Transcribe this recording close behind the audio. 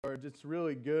It's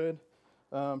really good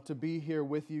to be here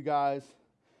with you guys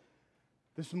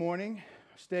this morning.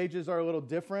 Stages are a little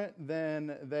different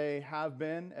than they have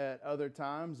been at other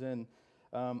times, and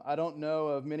I don't know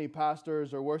of many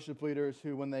pastors or worship leaders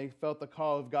who, when they felt the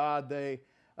call of God, they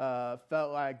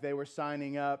felt like they were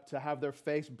signing up to have their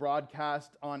face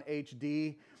broadcast on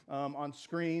HD, on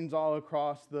screens all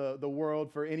across the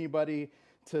world for anybody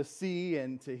to see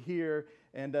and to hear.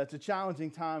 And it's a challenging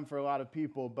time for a lot of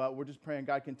people, but we're just praying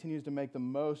God continues to make the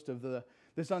most of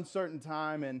this uncertain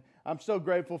time. And I'm so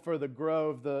grateful for the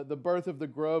Grove. The birth of the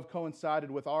Grove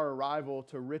coincided with our arrival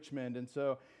to Richmond. And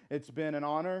so it's been an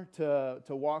honor to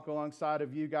walk alongside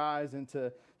of you guys and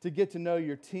to get to know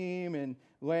your team and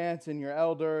Lance and your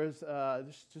elders.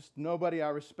 There's just nobody I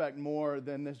respect more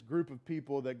than this group of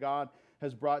people that God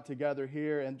has brought together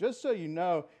here. And just so you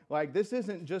know, like, this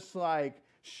isn't just like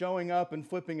showing up and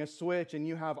flipping a switch and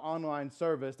you have online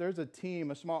service. There's a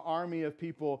team, a small army of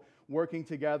people working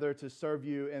together to serve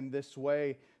you in this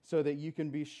way so that you can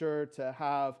be sure to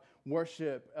have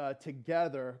worship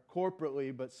together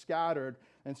corporately but scattered.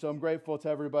 And so I'm grateful to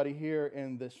everybody here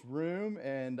in this room,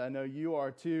 and I know you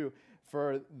are too,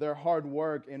 for their hard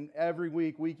work. And every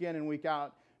week, week in and week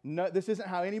out, this isn't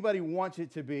how anybody wants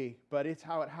it to be, but it's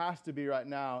how it has to be right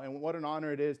now. And what an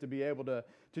honor it is to be able to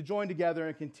join together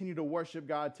and continue to worship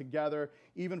God together,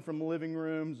 even from living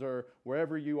rooms or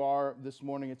wherever you are this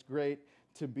morning. It's great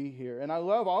to be here. And I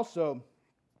love also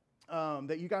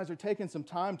that you guys are taking some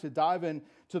time to dive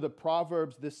into the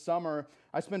Proverbs this summer.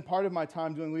 I spend part of my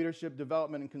time doing leadership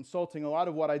development and consulting. A lot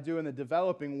of what I do in the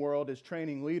developing world is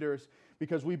training leaders,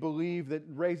 because we believe that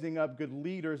raising up good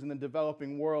leaders in the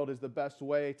developing world is the best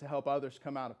way to help others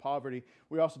come out of poverty.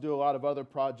 We also do a lot of other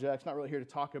projects, not really here to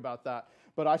talk about that,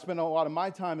 but I spend a lot of my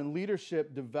time in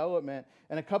leadership development,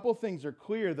 and a couple things are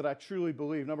clear that I truly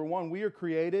believe. Number one, we are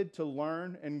created to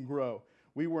learn and grow.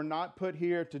 We were not put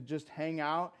here to just hang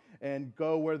out and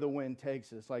go where the wind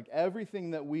takes us. Like, everything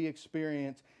that we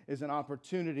experience is an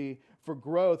opportunity for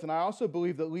growth. And I also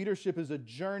believe that leadership is a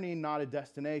journey, not a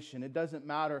destination. It doesn't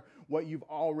matter what you've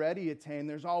already attained.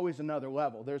 There's always another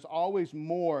level. There's always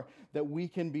more that we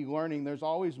can be learning. There's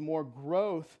always more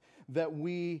growth that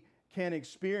we can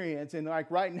experience. And like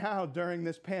right now during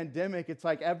this pandemic, it's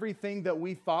like everything that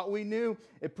we thought we knew,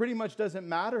 it pretty much doesn't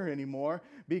matter anymore,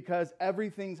 because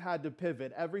everything's had to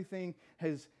pivot. Everything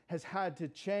has had to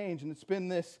change. And it's been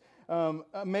this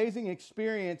amazing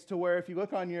experience to where if you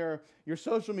look on your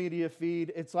social media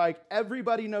feed, it's like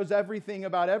everybody knows everything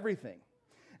about everything.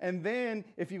 And then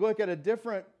if you look at a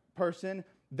different person,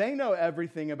 they know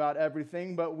everything about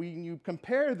everything, but when you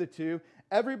compare the two,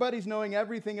 everybody's knowing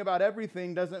everything about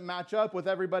everything doesn't match up with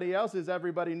everybody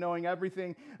knowing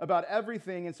everything about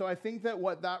everything. And so I think that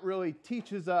what that really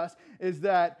teaches us is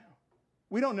that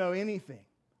we don't know anything.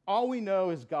 All we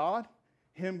know is God,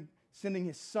 Him sending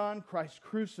His Son, Christ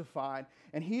crucified,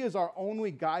 and He is our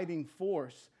only guiding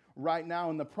force right now.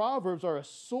 And the Proverbs are a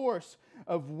source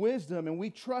of wisdom, and we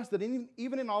trust that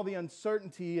even in all the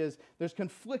uncertainty, is there's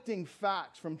conflicting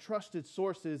facts from trusted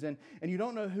sources, and you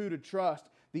don't know who to trust.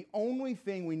 The only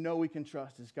thing we know we can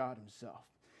trust is God Himself.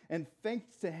 And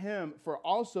thanks to Him for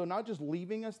also not just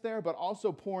leaving us there, but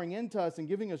also pouring into us and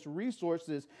giving us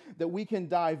resources that we can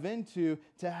dive into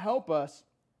to help us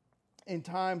in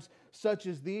times such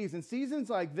as these. And seasons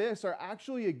like this are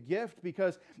actually a gift,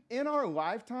 because in our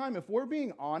lifetime, if we're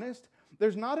being honest,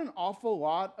 there's not an awful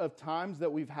lot of times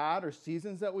that we've had or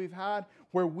seasons that we've had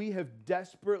where we have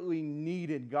desperately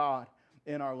needed God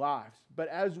in our lives. But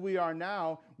as we are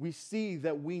now, we see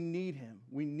that we need Him.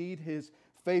 We need His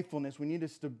faithfulness. We need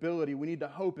His stability. We need to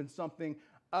hope in something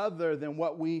other than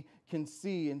what we can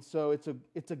see. And so it's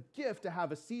a gift to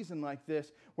have a season like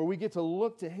this where we get to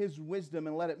look to His wisdom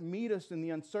and let it meet us in the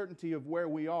uncertainty of where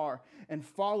we are and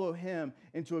follow Him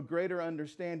into a greater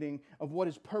understanding of what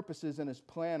His purposes and His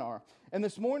plan are. And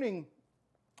this morning,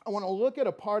 I want to look at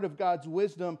a part of God's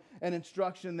wisdom and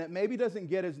instruction that maybe doesn't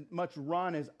get as much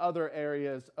run as other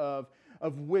areas of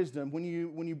wisdom. When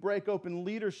you break open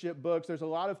leadership books, there's a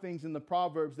lot of things in the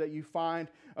Proverbs that you find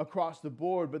across the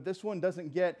board, but this one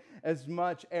doesn't get as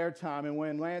much airtime. And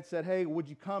when Lance said, hey, would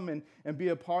you come and be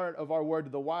a part of our Word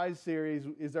to the Wise series,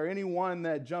 is there anyone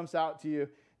that jumps out to you?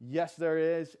 Yes, there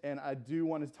is, and I do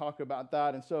want to talk about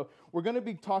that. And so we're going to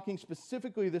be talking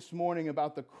specifically this morning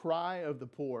about the cry of the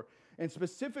poor. And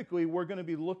specifically, we're going to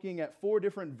be looking at 4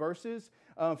 different verses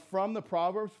from the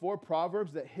Proverbs, 4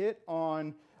 Proverbs that hit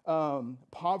on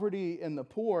poverty and the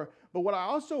poor. But what I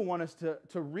also want us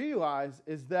to realize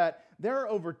is that there are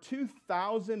over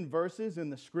 2,000 verses in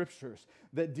the scriptures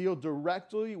that deal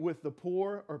directly with the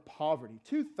poor or poverty.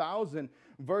 2,000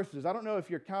 verses. I don't know if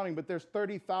you're counting, but there's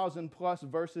 30,000 plus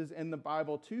verses in the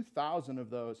Bible. 2,000 of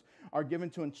those are given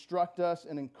to instruct us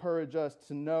and encourage us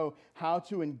to know how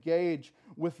to engage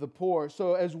with the poor.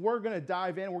 So as we're going to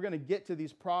dive in, we're going to get to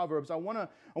these Proverbs. I want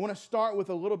to start with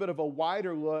a little bit of a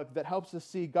wider look that helps us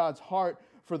see God's heart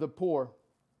for the poor.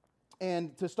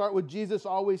 And to start with Jesus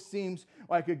always seems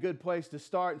like a good place to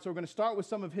start. And so we're going to start with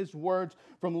some of his words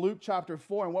from Luke chapter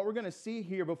 4. And what we're going to see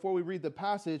here before we read the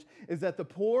passage is that the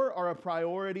poor are a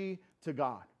priority to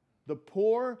God. The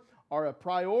poor are a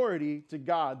priority to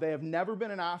God. They have never been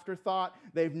an afterthought.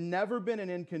 They've never been an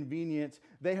inconvenience.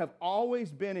 They have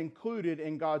always been included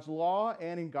in God's law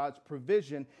and in God's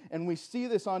provision. And we see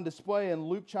this on display in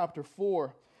Luke chapter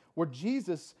 4, where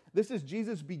this is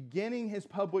Jesus beginning his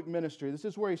public ministry. This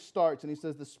is where he starts, and he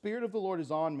says, "The Spirit of the Lord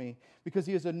is on me, because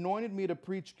he has anointed me to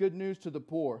preach good news to the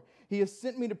poor. He has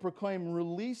sent me to proclaim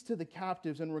release to the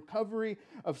captives and recovery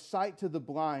of sight to the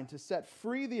blind, to set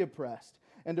free the oppressed,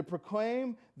 and to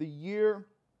proclaim the year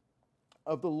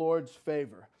of the Lord's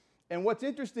favor." And what's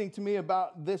interesting to me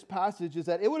about this passage is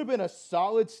that it would have been a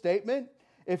solid statement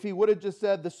if he would have just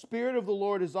said, "The Spirit of the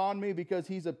Lord is on me because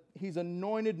he's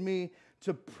anointed me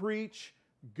to preach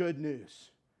good news."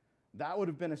 That would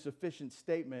have been a sufficient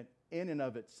statement in and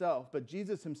of itself. But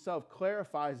Jesus himself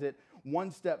clarifies it one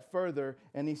step further,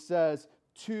 and he says,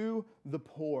 "To the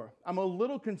poor." I'm a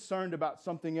little concerned about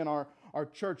something in our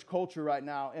church culture right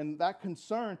now, and that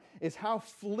concern is how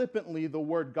flippantly the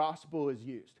word gospel is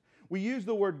used. We use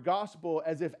the word gospel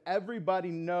as if everybody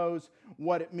knows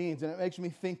what it means. And it makes me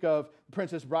think of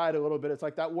Princess Bride a little bit. It's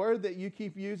like that word that you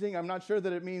keep using, I'm not sure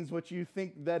that it means what you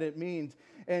think that it means.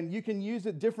 And you can use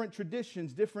it, different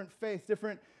traditions, different faiths,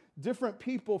 different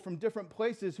people from different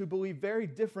places who believe very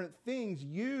different things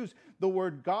use the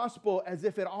word gospel as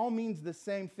if it all means the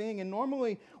same thing. And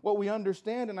normally what we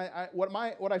understand, and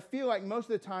what I feel like most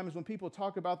of the time is when people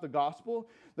talk about the gospel,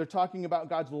 they're talking about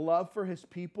God's love for his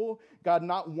people, God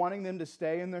not wanting them to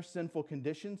stay in their sinful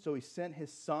condition, so he sent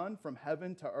his son from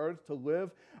heaven to earth to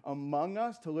live among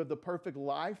us, to live the perfect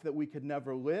life that we could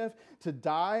never live, to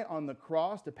die on the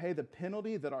cross, to pay the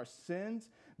penalty that our sins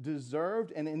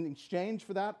deserved, and in exchange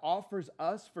for that offers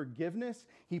us forgiveness.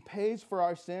 He pays for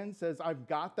our sins, says, "I've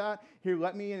got that. Here,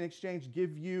 let me in exchange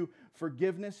give you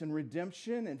forgiveness and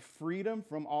redemption and freedom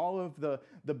from all of the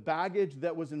baggage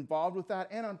that was involved with that.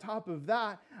 And on top of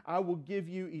that, I will give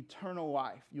you eternal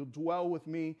life. You'll dwell with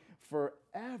me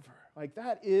forever." Like,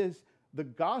 that is the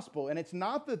gospel. And it's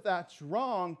not that that's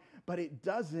wrong, but it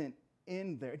doesn't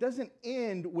end there. It doesn't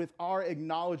end with our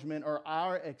acknowledgement or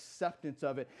our acceptance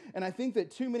of it. And I think that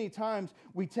too many times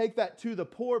we take that to the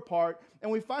poor part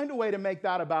and we find a way to make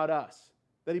that about us.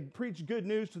 That he preached good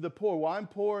news to the poor. Well, I'm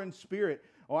poor in spirit.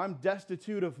 Oh, I'm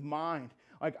destitute of mind.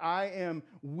 Like, I am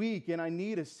weak and I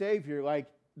need a Savior. Like,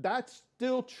 that's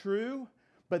still true,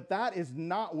 but that is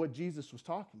not what Jesus was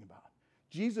talking about.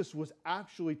 Jesus was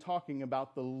actually talking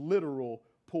about the literal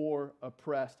poor,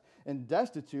 oppressed, and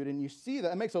destitute. And you see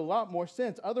that. It makes a lot more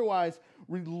sense. Otherwise,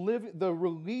 the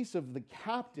release of the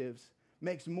captives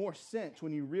makes more sense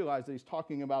when you realize that he's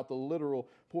talking about the literal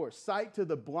poor. Sight to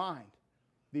the blind,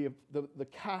 the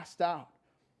cast out,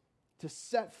 to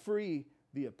set free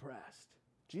the oppressed.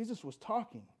 Jesus was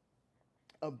talking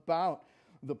about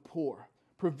the poor.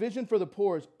 Provision for the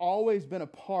poor has always been a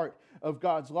part of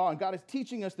God's law. And God is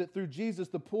teaching us that through Jesus,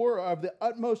 the poor are of the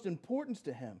utmost importance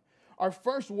to him. Our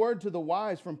first word to the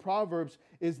wise from Proverbs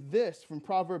is this, from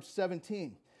Proverbs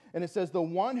 17. And it says, "The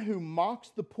one who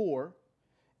mocks the poor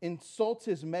insults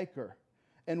his maker,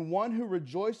 and one who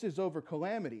rejoices over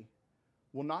calamity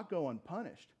will not go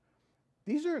unpunished."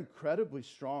 These are incredibly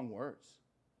strong words.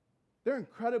 They're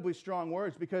incredibly strong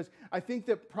words because I think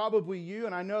that probably you,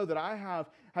 and I know that I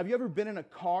have you ever been in a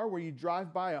car where you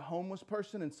drive by a homeless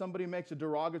person and somebody makes a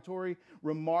derogatory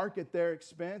remark at their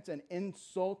expense and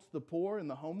insults the poor and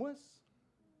the homeless?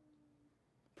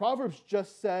 Proverbs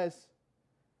just says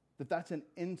that that's an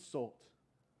insult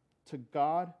to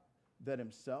God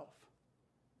himself.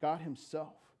 God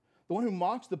himself. The one who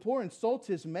mocks the poor insults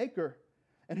his maker.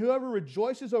 And whoever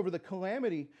rejoices over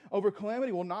calamity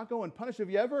will not go unpunished. Have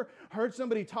you ever heard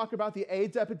somebody talk about the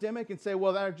AIDS epidemic and say,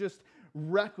 well, they're just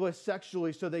reckless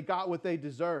sexually, so they got what they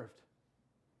deserved?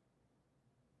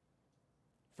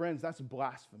 Friends, that's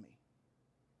blasphemy.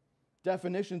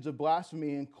 Definitions of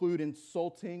blasphemy include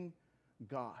insulting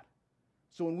God.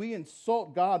 So when we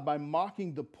insult God by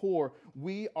mocking the poor,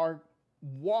 we are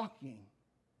walking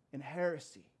in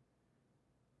heresy.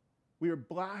 We are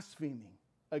blaspheming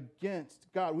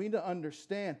against God. We need to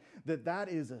understand that that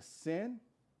is a sin,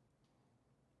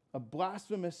 a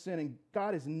blasphemous sin, and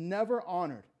God is never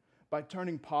honored by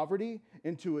turning poverty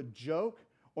into a joke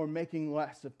or making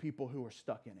less of people who are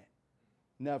stuck in it.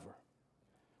 Never.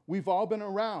 We've all been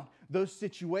around those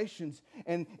situations,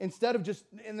 and instead of just,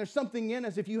 and there's something in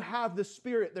us, if you have the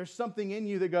Spirit, there's something in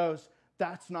you that goes,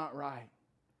 that's not right.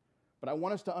 But I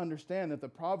want us to understand that the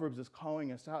Proverbs is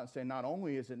calling us out and saying, not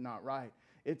only is it not right,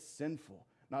 it's sinful.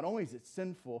 Not only is it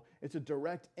sinful, it's a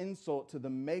direct insult to the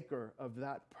maker of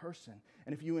that person.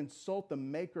 And if you insult the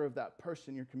maker of that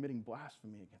person, you're committing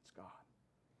blasphemy against God.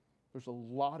 There's a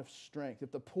lot of strength.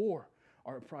 If the poor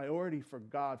are a priority for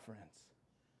God, friends,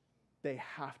 they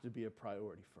have to be a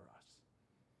priority for us.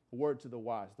 A word to the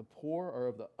wise. The poor are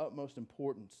of the utmost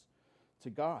importance to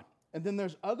God. And then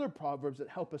there's other Proverbs that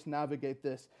help us navigate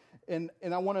this. And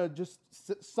I want to just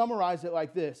summarize it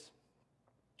like this.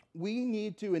 We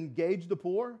need to engage the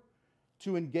poor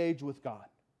to engage with God.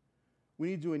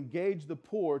 We need to engage the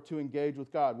poor to engage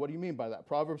with God. What do you mean by that?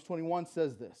 Proverbs 21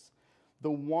 says this.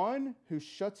 The one who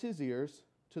shuts his ears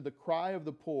to the cry of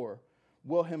the poor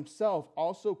will himself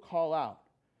also call out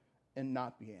and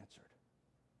not be answered.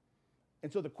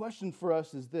 And so the question for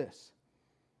us is this.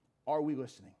 Are we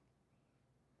listening?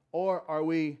 Or are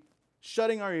we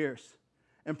shutting our ears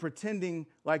and pretending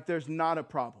like there's not a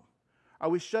problem? Are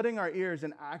we shutting our ears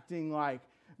and acting like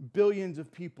billions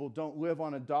of people don't live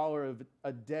on $1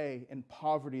 a day in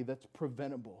poverty that's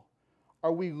preventable?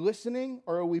 Are we listening,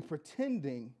 or are we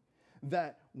pretending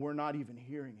that we're not even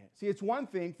hearing it? See, it's one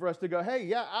thing for us to go, hey,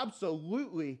 yeah,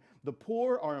 absolutely, the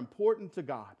poor are important to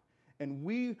God, and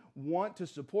we want to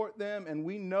support them, and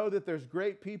we know that there's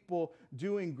great people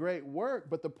doing great work,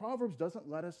 but the Proverbs doesn't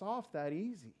let us off that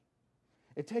easy.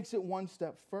 It takes it one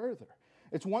step further.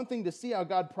 It's one thing to see how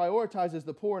God prioritizes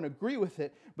the poor and agree with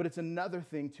it, but it's another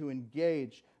thing to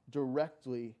engage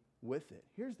directly with it.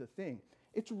 Here's the thing.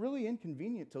 It's really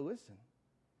inconvenient to listen.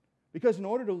 Because in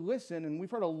order to listen, and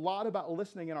we've heard a lot about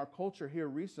listening in our culture here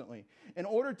recently, in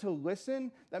order to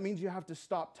listen, that means you have to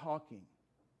stop talking.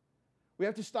 We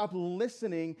have to stop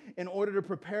listening in order to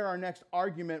prepare our next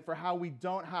argument for how we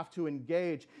don't have to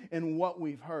engage in what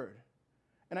we've heard.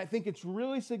 And I think it's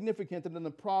really significant that in the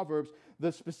Proverbs,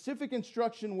 the specific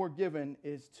instruction we're given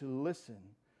is to listen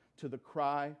to the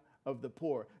cry of the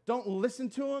poor. Don't listen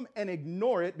to them and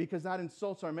ignore it because that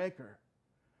insults our Maker.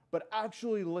 But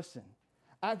actually listen.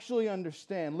 Actually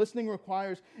understand. Listening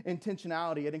requires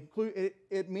intentionality.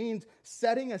 It means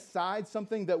setting aside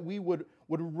something that we would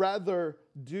rather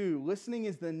do. Listening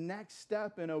is the next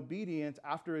step in obedience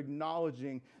after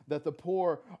acknowledging that the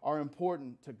poor are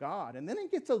important to God. And then it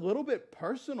gets a little bit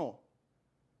personal.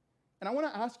 And I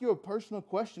want to ask you a personal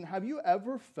question. Have you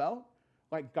ever felt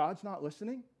like God's not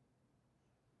listening?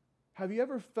 Have you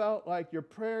ever felt like your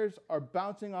prayers are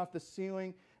bouncing off the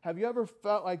ceiling? Have you ever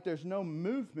felt like there's no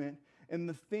movement in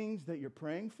the things that you're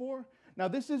praying for? Now,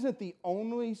 this isn't the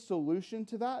only solution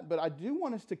to that, but I do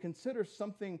want us to consider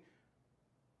something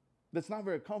that's not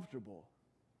very comfortable.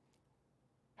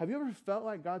 Have you ever felt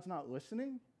like God's not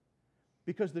listening?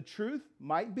 Because the truth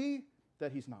might be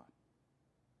that He's not.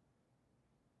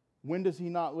 When does He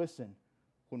not listen?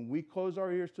 When we close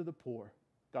our ears to the poor,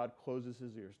 God closes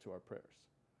His ears to our prayers.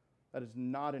 That is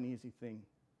not an easy thing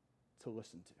to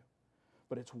listen to,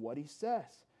 but it's what He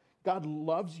says. God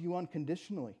loves you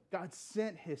unconditionally. God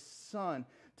sent His Son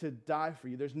to die for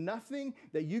you. There's nothing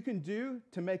that you can do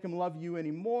to make Him love you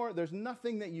anymore. There's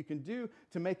nothing that you can do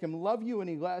to make Him love you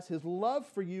any less. His love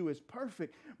for you is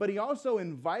perfect, but He also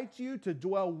invites you to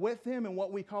dwell with Him in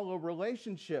what we call a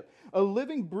relationship, a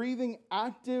living, breathing,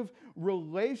 active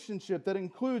relationship that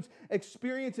includes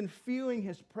experience and feeling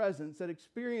His presence, that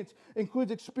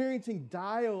includes experiencing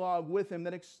dialogue with Him,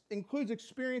 that includes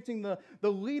experiencing the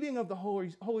leading of the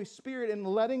Holy Spirit and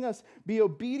letting us be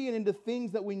obedient into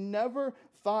things that we never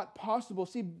thought possible.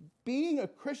 See, being a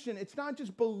Christian, it's not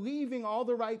just believing all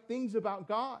the right things about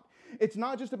God. It's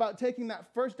not just about taking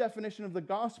that first definition of the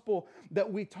gospel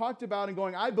that we talked about and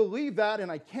going, I believe that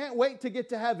and I can't wait to get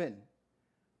to heaven.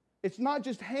 It's not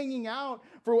just hanging out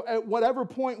for at whatever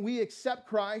point we accept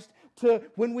Christ to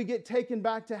when we get taken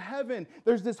back to heaven.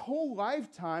 There's this whole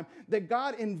lifetime that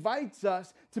God invites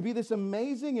us to be this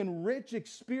amazing and rich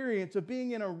experience of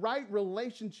being in a right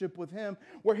relationship with Him,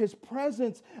 where His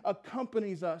presence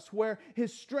accompanies us, where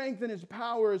His strength and His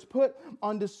power is put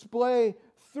on display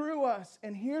through us.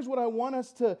 And here's what I want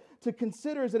us to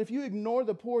consider is that if you ignore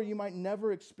the poor, you might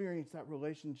never experience that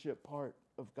relationship part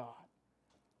of God.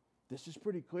 This is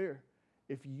pretty clear.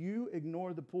 If you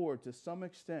ignore the poor, to some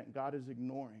extent, God is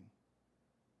ignoring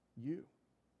you.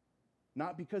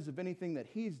 Not because of anything that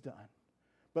He's done,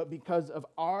 but because of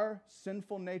our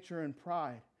sinful nature and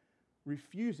pride,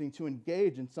 refusing to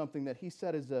engage in something that He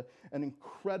said is an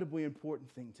incredibly important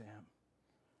thing to Him.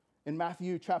 In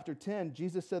Matthew chapter 10,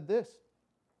 Jesus said this.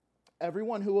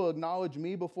 Everyone who will acknowledge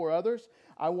me before others,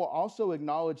 I will also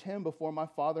acknowledge him before my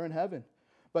Father in heaven.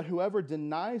 But whoever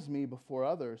denies me before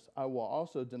others, I will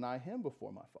also deny him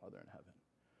before my Father in heaven.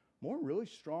 More really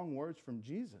strong words from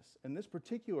Jesus. In this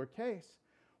particular case,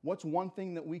 what's one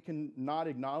thing that we can not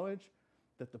acknowledge?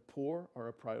 That the poor are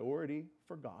a priority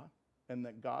for God, and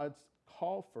that God's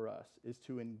call for us is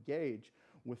to engage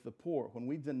with the poor. When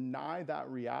we deny that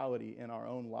reality in our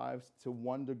own lives, to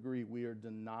one degree, we are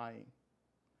denying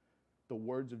the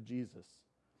words of Jesus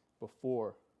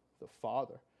before the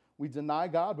Father. We deny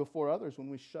God before others when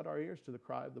we shut our ears to the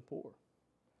cry of the poor.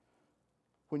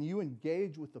 When you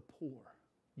engage with the poor,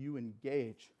 you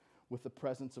engage with the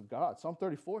presence of God. Psalm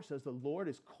 34 says the Lord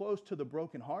is close to the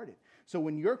brokenhearted. So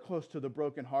when you're close to the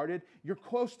brokenhearted, you're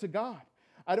close to God.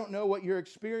 I don't know what your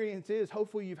experience is.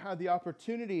 Hopefully you've had the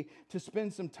opportunity to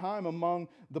spend some time among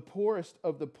the poorest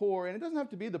of the poor. And it doesn't have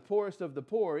to be the poorest of the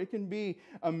poor. It can be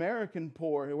American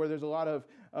poor, where there's a lot of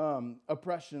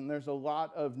oppression. There's a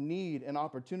lot of need and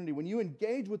opportunity. When you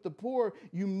engage with the poor,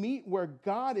 you meet where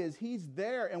God is. He's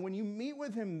there. And when you meet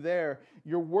with him there,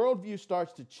 your worldview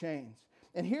starts to change.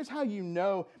 And here's how you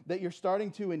know that you're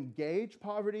starting to engage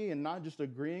poverty and not just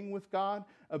agreeing with God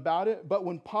about it. But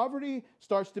when poverty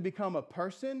starts to become a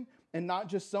person and not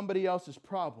just somebody else's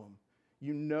problem,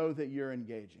 you know that you're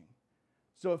engaging.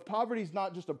 So if poverty is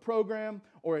not just a program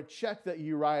or a check that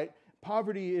you write,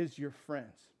 poverty is your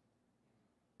friends.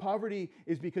 Poverty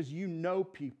is because you know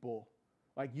people.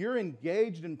 Like, you're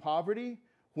engaged in poverty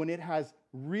when it has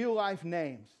real life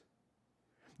names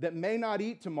that may not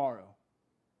eat tomorrow.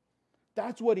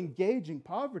 That's what engaging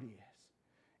poverty is.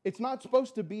 It's not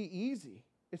supposed to be easy.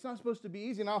 It's not supposed to be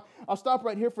easy. Now, I'll stop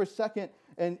right here for a second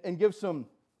and give some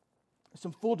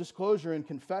full disclosure and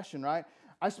confession, right?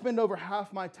 I spend over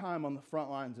half my time on the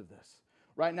front lines of this.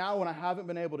 Right now, when I haven't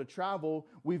been able to travel,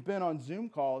 we've been on Zoom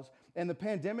calls, and the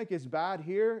pandemic is bad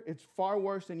here. It's far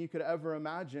worse than you could ever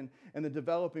imagine in the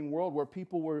developing world, where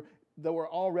people that were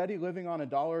already living on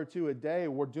 $1 or $2 a day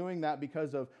were doing that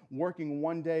because of working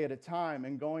one day at a time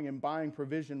and going and buying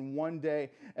provision one day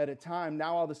at a time.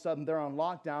 Now all of a sudden they're on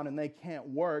lockdown and they can't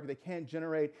work. They can't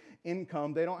generate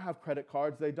income. They don't have credit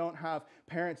cards. They don't have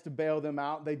parents to bail them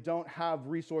out. They don't have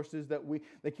resources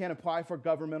they can't apply for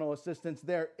governmental assistance.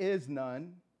 There is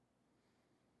none.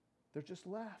 They're just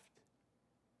left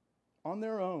on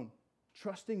their own,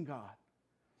 trusting God.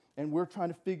 And we're trying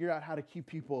to figure out how to keep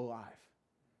people alive.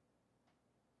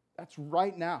 That's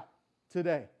right now,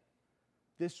 today,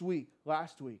 this week,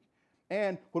 last week.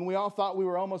 And when we all thought we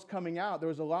were almost coming out, there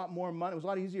was a lot more money. It was a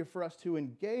lot easier for us to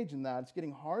engage in that. It's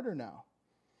getting harder now.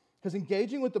 Because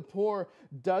engaging with the poor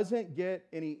doesn't get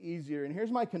any easier. And here's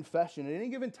my confession. At any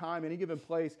given time, any given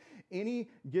place, any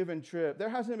given trip, there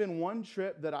hasn't been one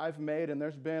trip that I've made, and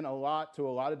there's been a lot to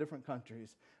a lot of different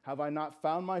countries, have I not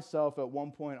found myself at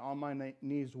one point on my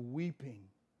knees weeping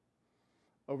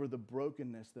over the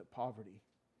brokenness that poverty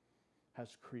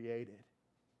has created.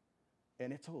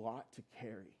 And it's a lot to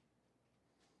carry.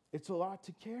 It's a lot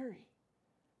to carry.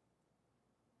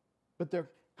 But there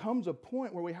comes a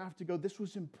point where we have to go, this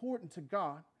was important to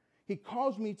God. He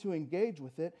calls me to engage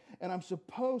with it, and I'm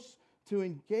supposed to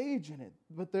engage in it.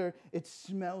 But it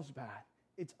smells bad.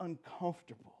 It's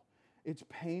uncomfortable. It's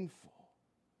painful.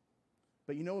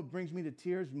 But you know what brings me to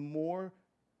tears more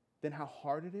than how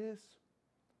hard it is?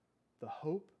 The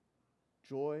hope,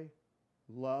 joy,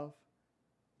 love,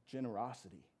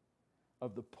 generosity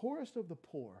of the poorest of the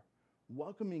poor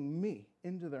welcoming me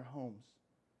into their homes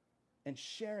and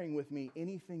sharing with me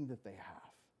anything that they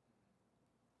have.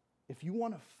 If you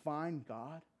want to find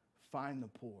God, find the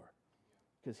poor,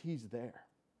 because he's there.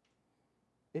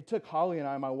 It took Holly and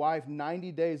I, my wife,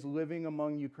 90 days living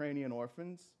among Ukrainian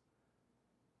orphans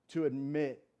to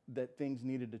admit that things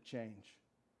needed to change.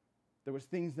 There was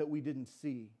things that we didn't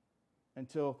see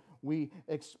until we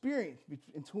experienced,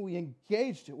 until we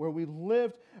engaged it, where we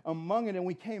lived among it, and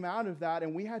we came out of that,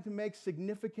 and we had to make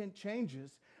significant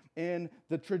changes in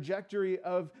the trajectory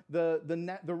of the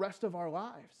rest of our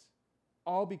lives,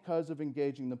 all because of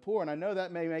engaging the poor. And I know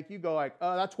that may make you go like,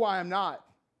 oh, that's why I'm not.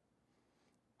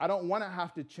 I don't want to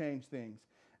have to change things.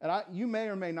 And you may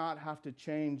or may not have to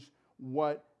change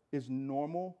what is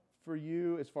normal for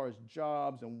you as far as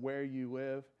jobs and where you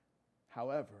live.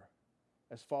 However,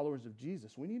 as followers of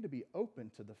Jesus, we need to be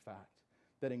open to the fact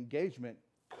that engagement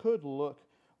could look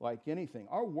like anything.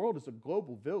 Our world is a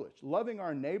global village. Loving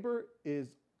our neighbor is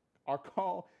our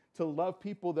call to love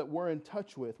people that we're in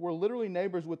touch with. We're literally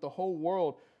neighbors with the whole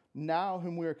world now,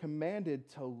 whom we are commanded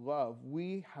to love.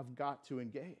 We have got to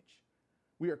engage.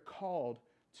 We are called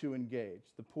to engage.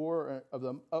 The poor are of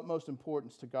the utmost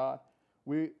importance to God.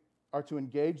 We are to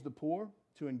engage the poor,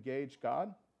 to engage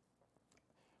God.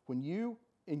 When you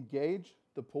engage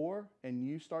the poor and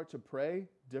you start to pray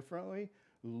differently,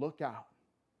 look out.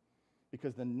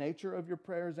 Because the nature of your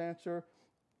prayers answer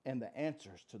and the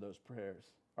answers to those prayers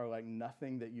are like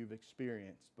nothing that you've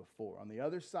experienced before. On the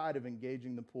other side of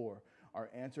engaging the poor are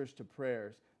answers to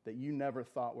prayers that you never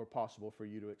thought were possible for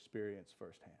you to experience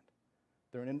firsthand.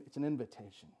 It's an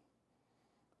invitation.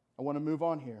 I want to move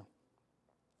on here.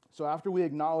 So after we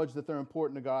acknowledge that they're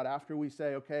important to God, after we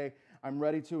say, okay, I'm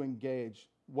ready to engage,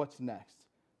 what's next?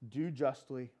 Do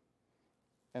justly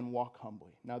and walk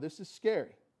humbly. Now this is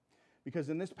scary because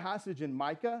in this passage in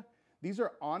Micah, these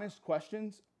are honest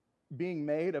questions being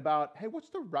made about, hey, what's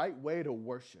the right way to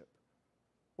worship?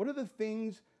 What are the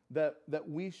things that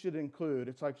we should include?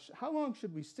 It's like, how long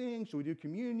should we sing? Should we do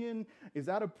communion? Is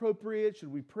that appropriate?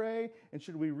 Should we pray? And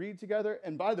should we read together?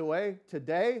 And by the way,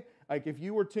 today, like if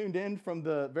you were tuned in from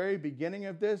the very beginning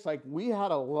of this, like we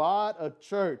had a lot of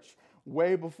church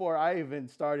way before I even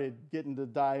started getting to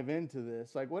dive into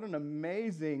this. Like what an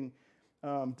amazing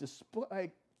display.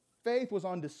 Like, faith was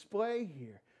on display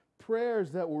here.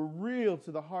 Prayers that were real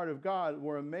to the heart of God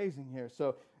were amazing here.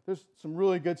 So there's some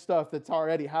really good stuff that's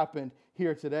already happened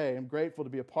here today. I'm grateful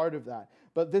to be a part of that.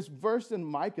 But this verse in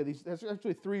Micah, there's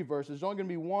actually 3 verses. There's only going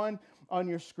to be one on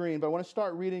your screen, but I want to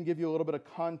start reading and give you a little bit of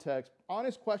context.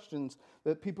 Honest questions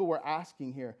that people were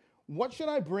asking here. What should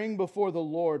I bring before the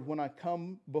Lord when I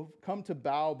come to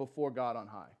bow before God on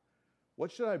high?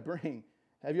 What should I bring?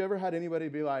 Have you ever had anybody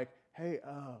be like, hey,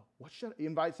 you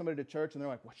invite somebody to church and they're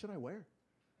like, what should I wear?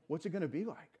 What's it going to be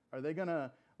like? Are they going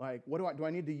to, like, do I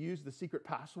need to use the secret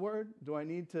password? Do I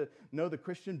need to know the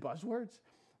Christian buzzwords?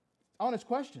 Honest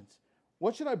questions.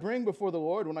 What should I bring before the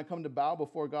Lord when I come to bow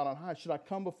before God on high? Should I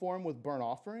come before him with burnt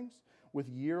offerings, with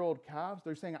year-old calves?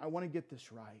 They're saying, I want to get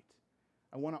this right.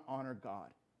 I want to honor God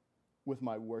with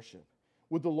my worship.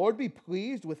 Would the Lord be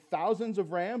pleased with thousands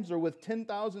of rams or with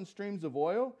 10,000 streams of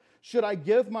oil? Should I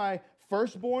give my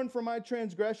firstborn for my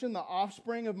transgression, the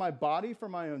offspring of my body for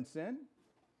my own sin?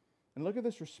 And look at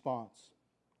this response.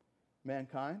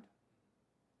 Mankind,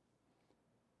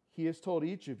 he has told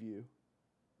each of you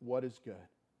what is good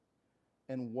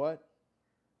and what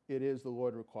it is the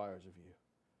Lord requires of you.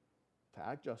 To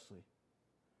act justly,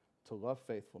 to love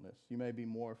faithfulness. You may be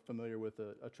more familiar with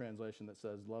a translation that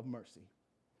says love mercy.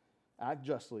 Act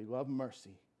justly, love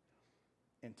mercy,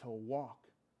 and to walk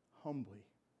humbly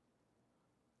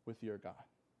with your God.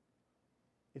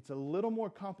 It's a little more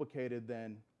complicated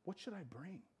than what should I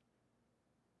bring?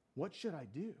 What should I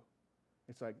do?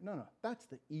 It's like, no, that's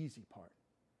the easy part.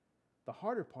 The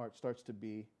harder part starts to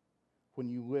be when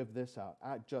you live this out.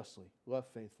 Act justly, love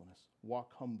faithfulness,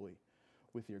 walk humbly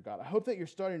with your God. I hope that you're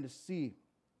starting to see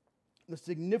the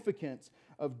significance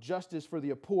of justice for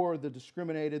the poor, the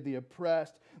discriminated, the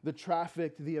oppressed, the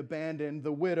trafficked, the abandoned,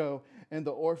 the widow, and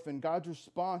the orphan. God's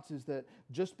response is that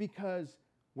just because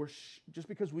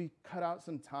we cut out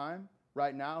some time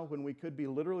right now when we could be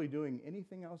literally doing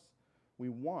anything else we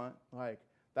want, like,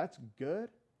 that's good,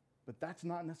 but that's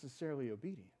not necessarily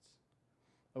obedience.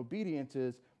 Obedience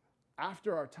is,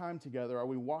 after our time together, are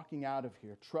we walking out of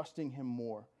here, trusting him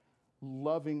more,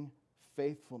 loving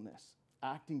faithfulness,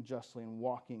 acting justly, and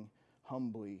walking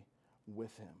humbly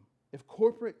with him? If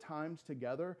corporate times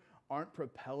together aren't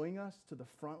propelling us to the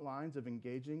front lines of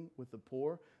engaging with the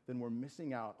poor, then we're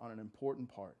missing out on an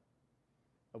important part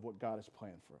of what God has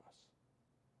planned for us.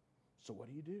 So what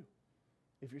do?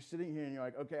 If you're sitting here and you're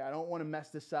like, okay, I don't want to mess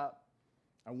this up.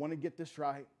 I want to get this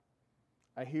right.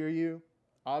 I hear you.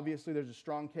 Obviously, there's a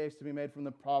strong case to be made from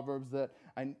the Proverbs that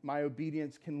my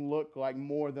obedience can look like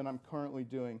more than I'm currently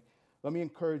doing. Let me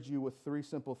encourage you with 3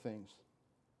 simple things.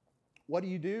 What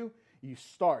do? You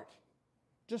start.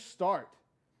 Just start.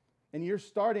 And your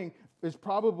starting is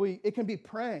it can be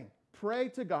praying. Pray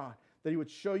to God that he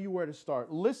would show you where to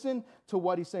start. Listen to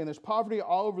what he's saying. There's poverty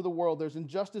all over the world. There's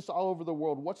injustice all over the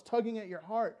world. What's tugging at your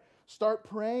heart? Start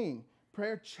praying.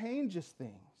 Prayer changes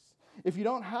things. If you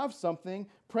don't have something,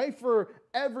 pray for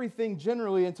everything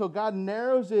generally until God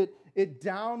narrows it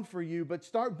down for you. But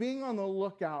start being on the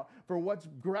lookout for what's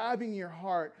grabbing your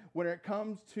heart when it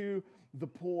comes to the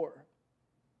poor.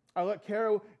 I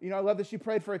love that she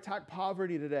prayed for attack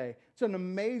poverty today. It's an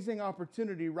amazing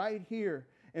opportunity right here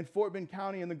in Fort Bend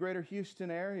County in the greater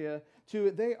Houston area.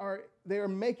 They are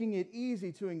making it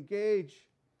easy to engage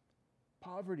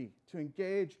poverty, to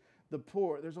engage the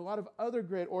poor. There's a lot of other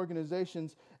great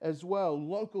organizations as well,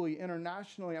 locally,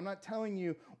 internationally. I'm not telling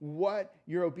you what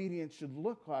your obedience should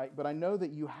look like, but I know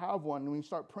that you have one. And when you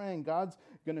start praying, God's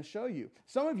going to show you.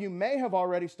 Some of you may have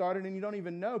already started and you don't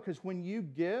even know, because when you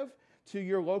give, to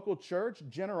your local church.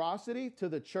 Generosity to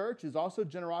the church is also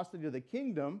generosity to the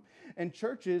kingdom, and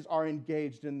churches are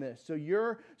engaged in this. So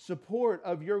your support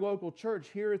of your local church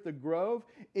here at the Grove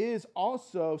is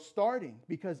also starting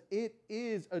because it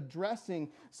is addressing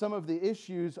some of the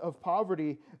issues of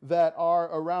poverty that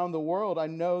are around the world. I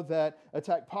know that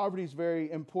Attack Poverty is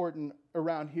very important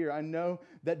around here. I know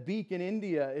that Beacon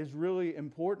India is really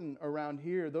important around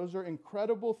here. Those are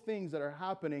incredible things that are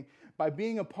happening. By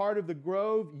being a part of the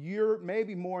Grove, you're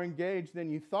maybe more engaged than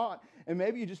you thought, and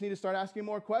maybe you just need to start asking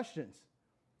more questions.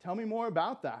 Tell me more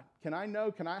about that. Can I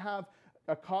know? Can I have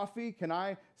a coffee? Can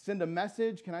I send a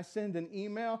message? Can I send an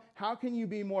email? How can you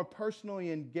be more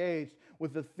personally engaged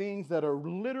with the things that are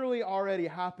literally already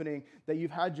happening that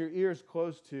you've had your ears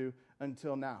closed to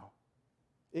until now?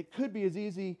 It could be as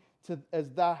easy as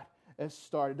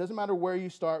start. It doesn't matter where you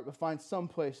start, but find some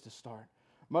place to start.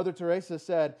 Mother Teresa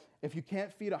said, if you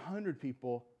can't feed 100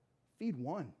 people, feed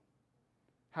one.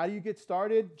 How do you get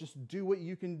started? Just do what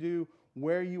you can do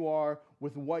where you are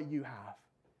with what you have.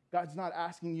 God's not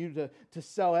asking you to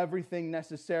sell everything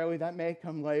necessarily. That may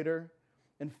come later,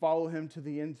 and follow him to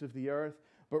the ends of the earth.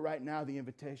 But right now, the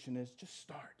invitation is just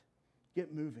start.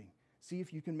 Get moving. See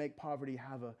if you can make poverty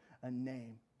have a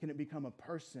name. Can it become a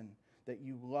person that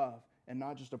you love and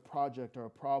not just a project or a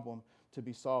problem to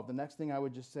be solved? The next thing I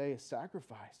would just say is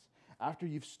sacrifice. After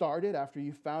you've started, after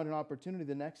you've found an opportunity,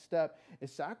 the next step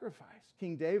is sacrifice.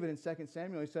 King David in 2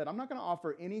 Samuel, he said, I'm not going to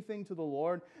offer anything to the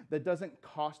Lord that doesn't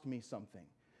cost me something.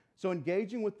 So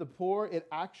engaging with the poor, it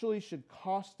actually should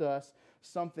cost us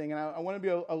something. And I want to be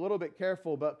a little bit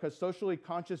careful, because socially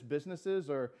conscious businesses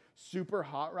are super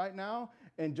hot right now.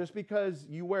 And just because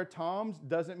you wear Toms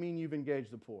doesn't mean you've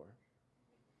engaged the poor.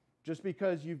 Just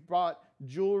because you've bought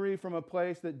jewelry from a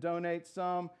place that donates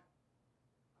some,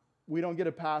 we don't get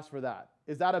a pass for that.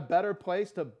 Is that a better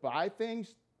place to buy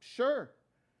things? Sure.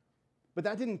 But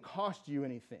that didn't cost you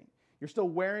anything. You're still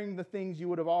wearing the things you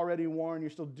would have already worn.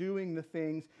 You're still doing the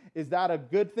things. Is that a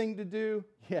good thing to do?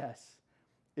 Yes.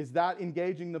 Is that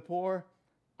engaging the poor?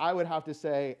 I would have to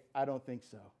say, I don't think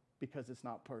so, because it's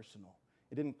not personal.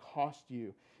 It didn't cost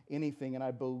you anything. And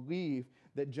I believe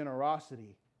that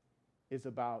generosity is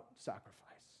about sacrifice.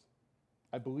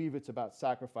 I believe it's about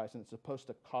sacrifice, and it's supposed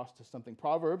to cost us something.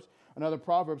 Another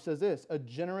proverb says this: a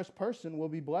generous person will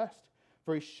be blessed,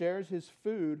 for he shares his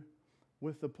food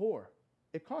with the poor.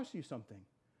 It costs you something.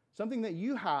 Something that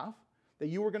you have, that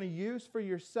you were going to use for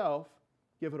yourself,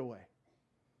 give it away.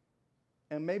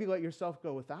 And maybe let yourself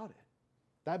go without it.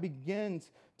 That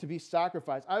begins to be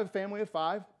sacrifice. I have a family of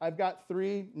 5. I've got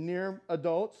 3 near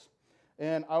adults.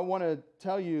 And I want to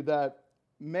tell you that,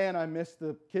 man, I miss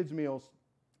the kids' meals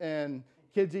and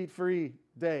kids eat free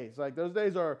days. Like, those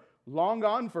days are long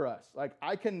gone for us. Like,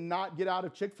 I cannot get out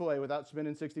of Chick-fil-A without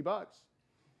spending $60.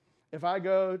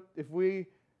 If we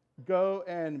go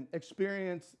and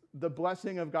experience the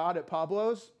blessing of God at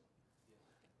Pablo's,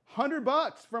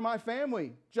 $100 for my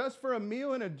family just for a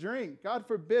meal and a drink. God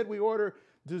forbid we order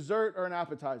dessert or an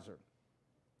appetizer.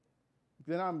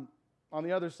 Then I'm on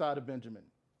the other side of Benjamin.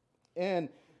 And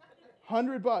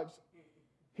 $100.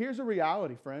 Here's a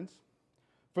reality, friends.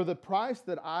 For the price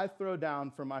that I throw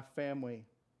down for my family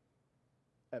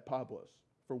at Pablo's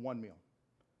for one meal,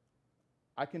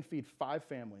 I can feed 5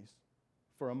 families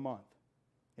for a month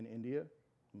in India,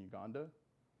 in Uganda,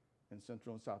 in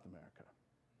Central and South America.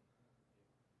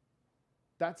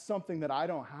 That's something that I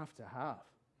don't have to have.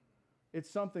 It's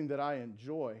something that I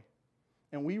enjoy.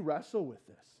 And we wrestle with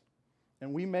this.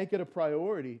 And we make it a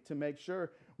priority to make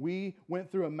sure. We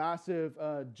went through a massive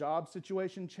job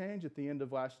situation change at the end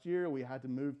of last year. We had to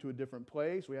move to a different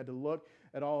place. We had to look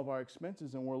at all of our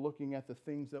expenses, and we're looking at the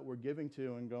things that we're giving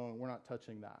to and going, we're not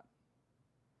touching that.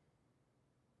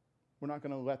 We're not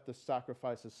going to let the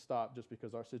sacrifices stop just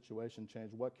because our situation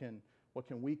changed. What can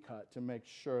we cut to make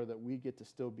sure that we get to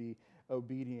still be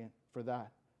obedient for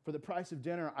that? For the price of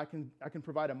dinner, I can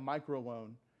provide a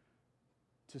microloan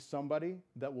to somebody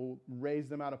that will raise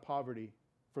them out of poverty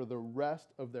for the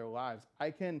rest of their lives. I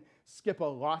can skip a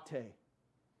latte,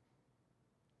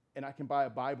 and I can buy a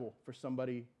Bible for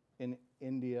somebody in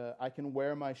India. I can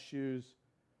wear my shoes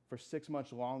for 6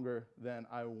 months longer than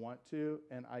I want to,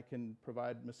 and I can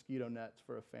provide mosquito nets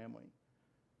for a family.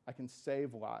 I can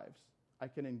save lives. I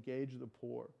can engage the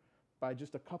poor by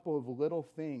just a couple of little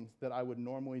things that I would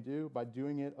normally do, by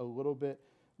doing it a little bit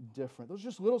different. Those are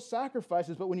just little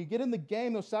sacrifices, but when you get in the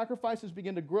game, those sacrifices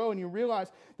begin to grow and you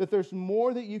realize that there's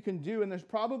more that you can do and there's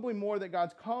probably more that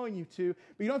God's calling you to,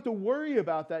 but you don't have to worry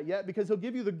about that yet because He'll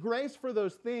give you the grace for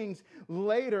those things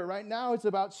later. Right now, it's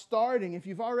about starting. If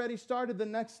you've already started, the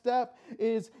next step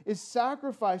is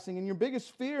sacrificing, and your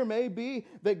biggest fear may be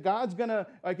that God's going to,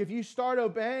 like if you start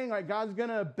obeying, like God's going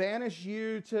to banish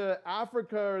you to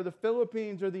Africa or the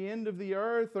Philippines or the end of the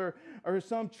earth or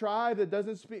some tribe that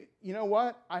doesn't speak. You know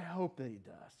what? I hope that He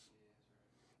does.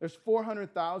 There's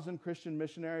 400,000 Christian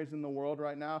missionaries in the world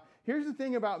right now. Here's the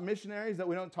thing about missionaries that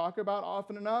we don't talk about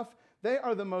often enough. They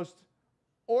are the most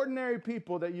ordinary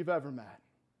people that you've ever met.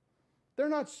 They're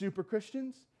not super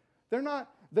Christians.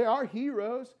 They are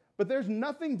heroes, but there's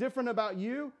nothing different about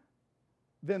you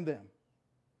than them.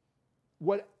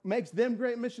 What makes them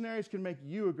great missionaries can make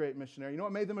you a great missionary. You know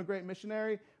what made them a great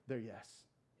missionary? Their yes.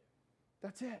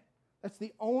 That's it. That's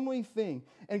the only thing.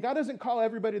 And God doesn't call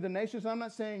everybody to the nations. I'm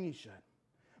not saying He should.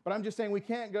 But I'm just saying we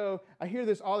can't go, I hear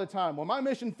this all the time. Well, my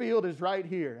mission field is right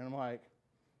here. And I'm like,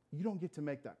 you don't get to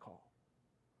make that call.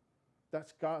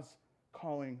 That's God's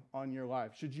calling on your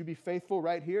life. Should you be faithful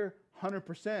right here?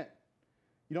 100%.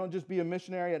 You don't just be a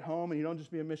missionary at home and you don't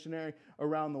just be a missionary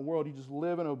around the world. You just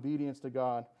live in obedience to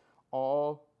God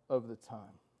all of the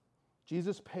time.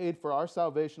 Jesus paid for our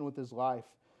salvation with His life.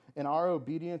 And our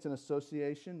obedience and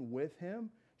association with Him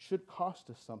should cost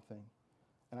us something.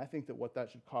 And I think that what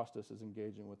that should cost us is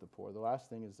engaging with the poor. The last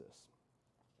thing is this.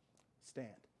 Stand.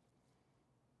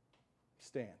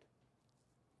 Stand. And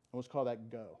let's call that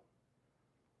go.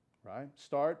 Right?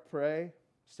 Start, pray,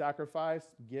 sacrifice,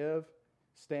 give,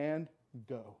 stand,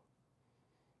 go.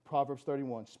 Proverbs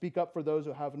 31. Speak up for those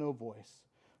who have no voice,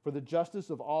 for the justice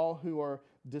of all who are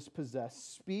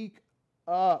dispossessed. Speak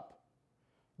up.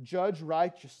 Judge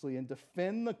righteously and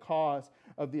defend the cause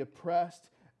of the oppressed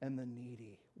and the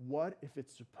needy. What if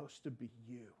it's supposed to be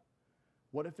you?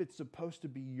 What if it's supposed to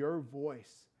be your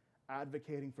voice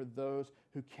advocating for those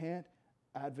who can't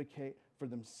advocate for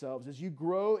themselves? As you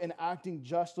grow in acting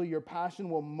justly, your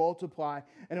passion will multiply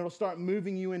and it'll start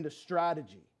moving you into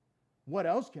strategy. What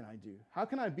else can I do? How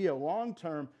can I be a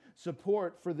long-term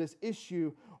support for this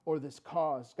issue or this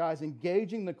cause? Guys,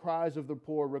 engaging the cries of the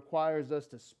poor requires us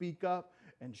to speak up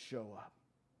and show up.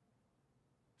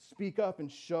 Speak up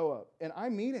and show up. And I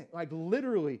mean it, like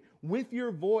literally, with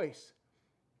your voice.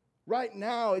 Right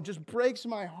now, it just breaks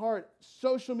my heart.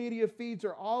 Social media feeds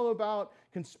are all about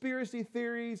conspiracy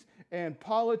theories and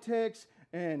politics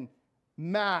and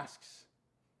masks.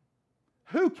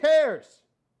 Who cares?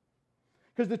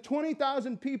 Because the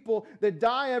 20,000 people that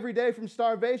die every day from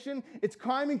starvation, it's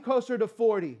climbing closer to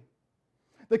 40.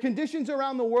 The conditions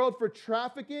around the world for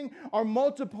trafficking are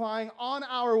multiplying on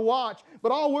our watch,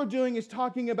 but all we're doing is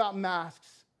talking about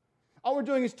masks. All we're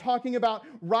doing is talking about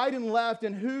right and left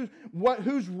and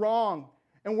who's wrong.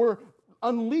 And we're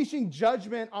unleashing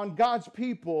judgment on God's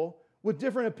people with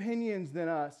different opinions than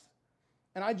us.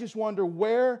 And I just wonder,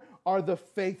 where are the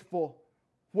faithful?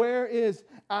 Where is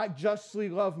act justly,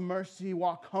 love mercy,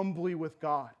 walk humbly with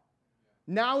God?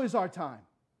 Now is our time.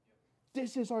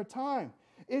 This is our time.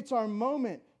 It's our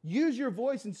moment. Use your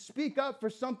voice and speak up for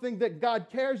something that God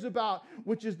cares about,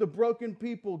 which is the broken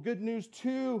people. Good news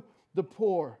to the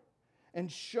poor. And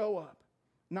show up,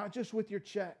 not just with your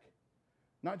check,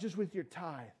 not just with your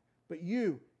tithe, but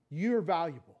you're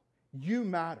valuable. You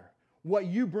matter. What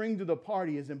you bring to the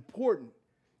party is important.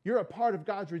 You're a part of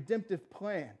God's redemptive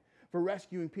plan for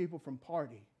rescuing people from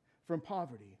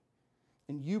poverty.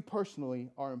 And you personally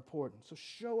are important. So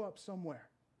show up somewhere.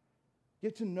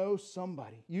 Get to know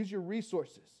somebody. Use your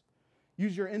resources.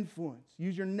 Use your influence.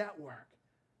 Use your network.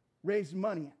 Raise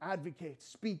money. Advocate.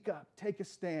 Speak up. Take a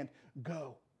stand.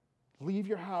 Go. Leave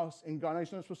your house and go. I know you're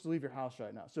not supposed to leave your house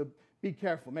right now, so be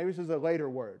careful. Maybe this is a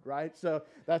later word, right? So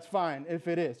that's fine if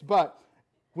it is. But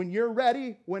when you're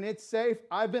ready, when it's safe,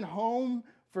 I've been home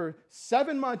for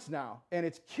 7 months now, and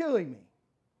it's killing me.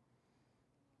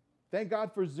 Thank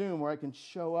God for Zoom where I can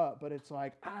show up, but it's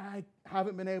like I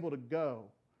haven't been able to go,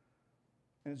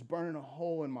 and it's burning a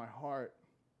hole in my heart.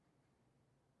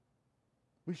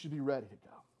 We should be ready to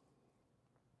go.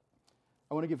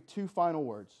 I want to give 2 final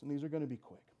words, and these are going to be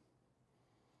quick.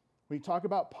 When you talk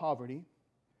about poverty,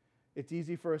 it's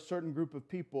easy for a certain group of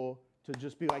people to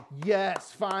just be like,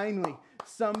 yes, finally,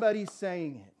 somebody's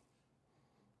saying it.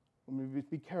 Let me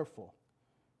be careful.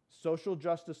 Social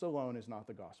justice alone is not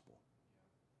the gospel.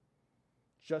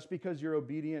 Just because you're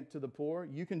obedient to the poor,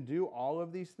 you can do all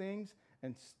of these things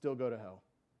and still go to hell.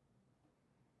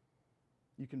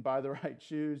 You can buy the right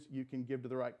shoes, you can give to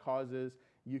the right causes,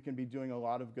 you can be doing a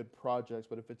lot of good projects,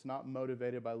 but if it's not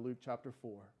motivated by Luke chapter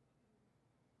 4,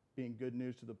 being good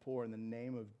news to the poor in the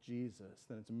name of Jesus,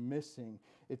 then it's missing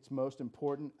its most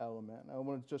important element. I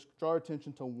want to just draw our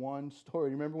attention to one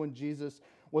story. Remember when Jesus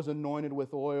was anointed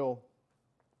with oil,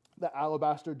 the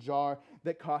alabaster jar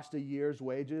that cost a year's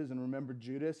wages? And remember,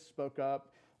 Judas spoke up.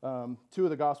 Two of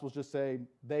the Gospels just say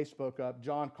they spoke up.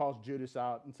 John calls Judas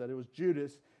out and said it was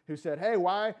Judas who said, hey,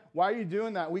 why are you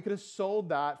doing that? We could have sold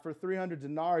that for 300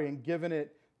 denarii and given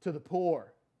it to the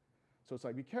poor. So it's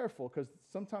like, be careful, because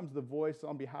sometimes the voice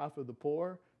on behalf of the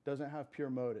poor doesn't have pure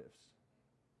motives.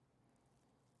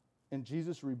 And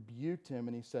Jesus rebuked him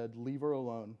and he said, leave her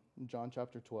alone, in John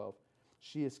chapter 12.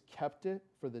 She has kept it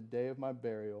for the day of my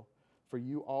burial, for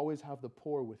you always have the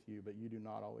poor with you, but you do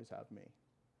not always have me.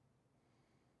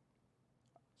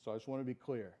 So I just want to be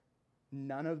clear.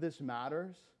 None of this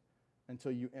matters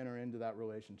until you enter into that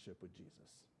relationship with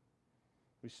Jesus.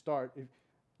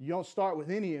 You don't start with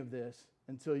any of this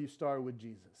until you start with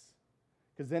Jesus.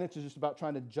 Because then it's just about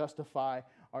trying to justify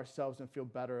ourselves and feel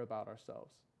better about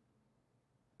ourselves.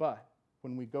 But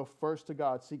when we go first to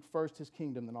God, seek first his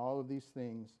kingdom, then all of these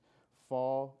things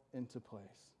fall into place.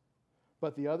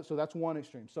 But so that's one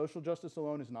extreme. Social justice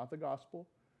alone is not the gospel.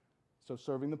 So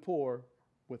serving the poor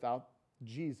without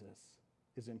Jesus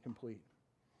is incomplete.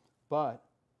 But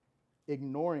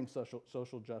ignoring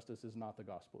social justice is not the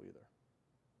gospel either.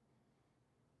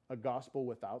 A gospel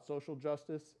without social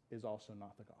justice is also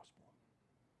not the gospel.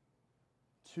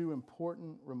 Two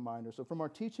important reminders. So from our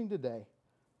teaching today,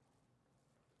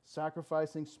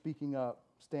 sacrificing, speaking up,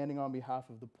 standing on behalf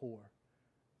of the poor,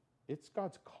 it's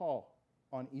God's call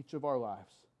on each of our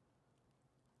lives.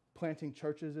 Planting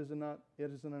churches isn't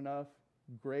enough.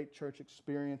 Great church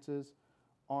experiences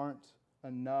aren't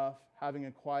enough. Having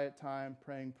a quiet time,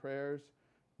 praying prayers,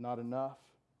 not enough.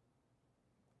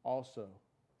 Also,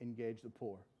 engage the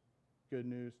poor. Good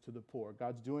news to the poor.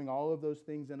 God's doing all of those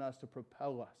things in us to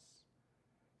propel us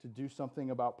to do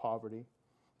something about poverty,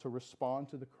 to respond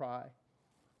to the cry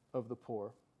of the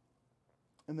poor.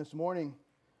 And this morning,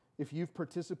 if you've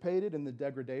participated in the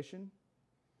degradation,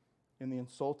 in the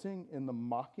insulting, in the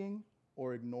mocking,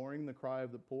 or ignoring the cry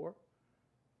of the poor,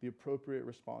 the appropriate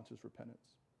response is repentance.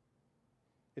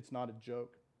 It's not a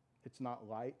joke. It's not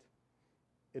light.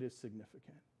 It is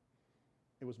significant.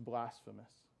 It was blasphemous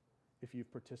if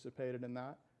you've participated in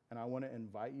that. And I want to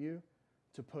invite you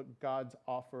to put God's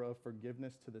offer of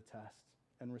forgiveness to the test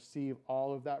and receive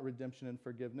all of that redemption and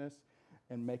forgiveness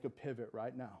and make a pivot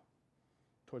right now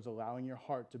towards allowing your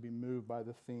heart to be moved by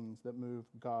the things that move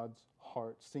God's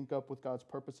heart. Sync up with God's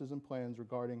purposes and plans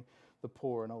regarding the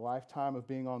poor. And a lifetime of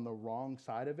being on the wrong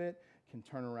side of it can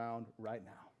turn around right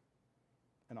now.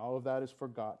 And all of that is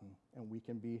forgotten, and we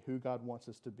can be who God wants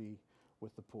us to be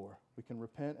with the poor. We can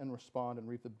repent and respond and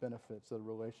reap the benefits that a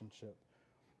relationship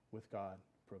with God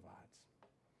provides.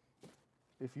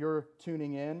 If you're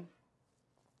tuning in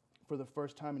for the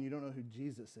first time and you don't know who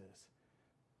Jesus is,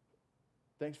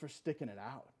 thanks for sticking it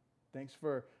out. Thanks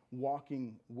for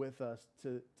walking with us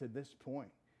to this point.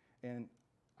 And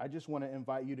I just want to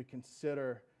invite you to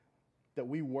consider that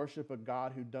we worship a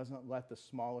God who doesn't let the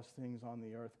smallest things on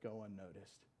the earth go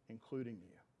unnoticed, including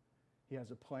you. He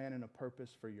has a plan and a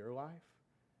purpose for your life,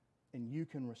 and you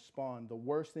can respond. The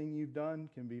worst thing you've done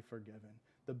can be forgiven.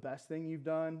 The best thing you've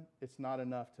done, it's not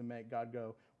enough to make God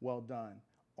go, well done.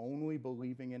 Only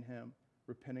believing in him,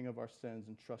 repenting of our sins,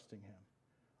 and trusting him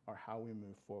are how we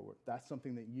move forward. That's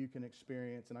something that you can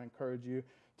experience, and I encourage you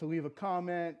to leave a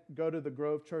comment, go to the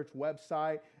Grove Church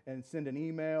website, and send an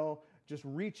email. Just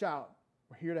reach out.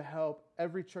 We're here to help.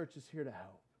 Every church is here to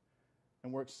help.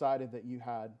 And we're excited that you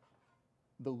had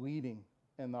the leading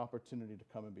and the opportunity to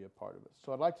come and be a part of it.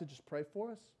 So I'd like to just pray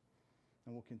for us,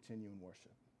 and we'll continue in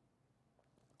worship.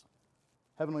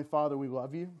 Heavenly Father, we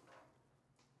love you.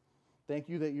 Thank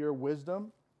you that your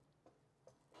wisdom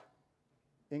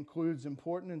includes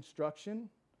important instruction,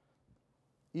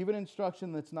 even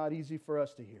instruction that's not easy for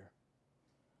us to hear.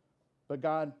 But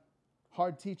God,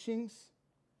 hard teachings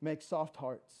make soft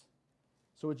hearts.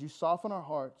 So would you soften our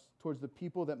hearts towards the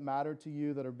people that matter to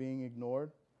you that are being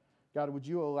ignored? God, would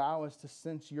you allow us to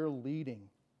sense your leading?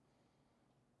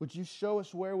 Would you show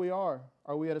us where we are?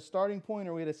 Are we at a starting point?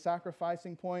 Are we at a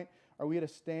sacrificing point? Are we at a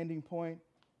standing point?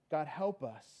 God, help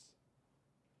us.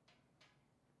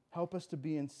 Help us to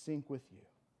be in sync with you.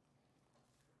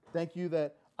 Thank you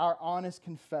that our honest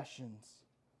confessions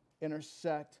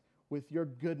intersect with your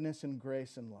goodness and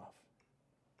grace and love.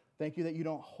 Thank you that you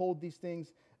don't hold these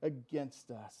things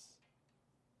against us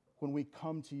when we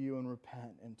come to you and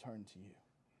repent and turn to you.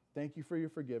 Thank you for your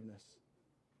forgiveness.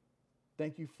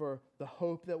 Thank you for the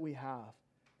hope that we have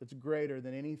that's greater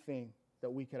than anything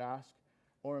that we could ask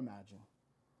or imagine.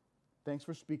 Thanks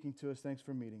for speaking to us. Thanks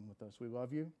for meeting with us. We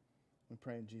love you. We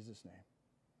pray in Jesus' name.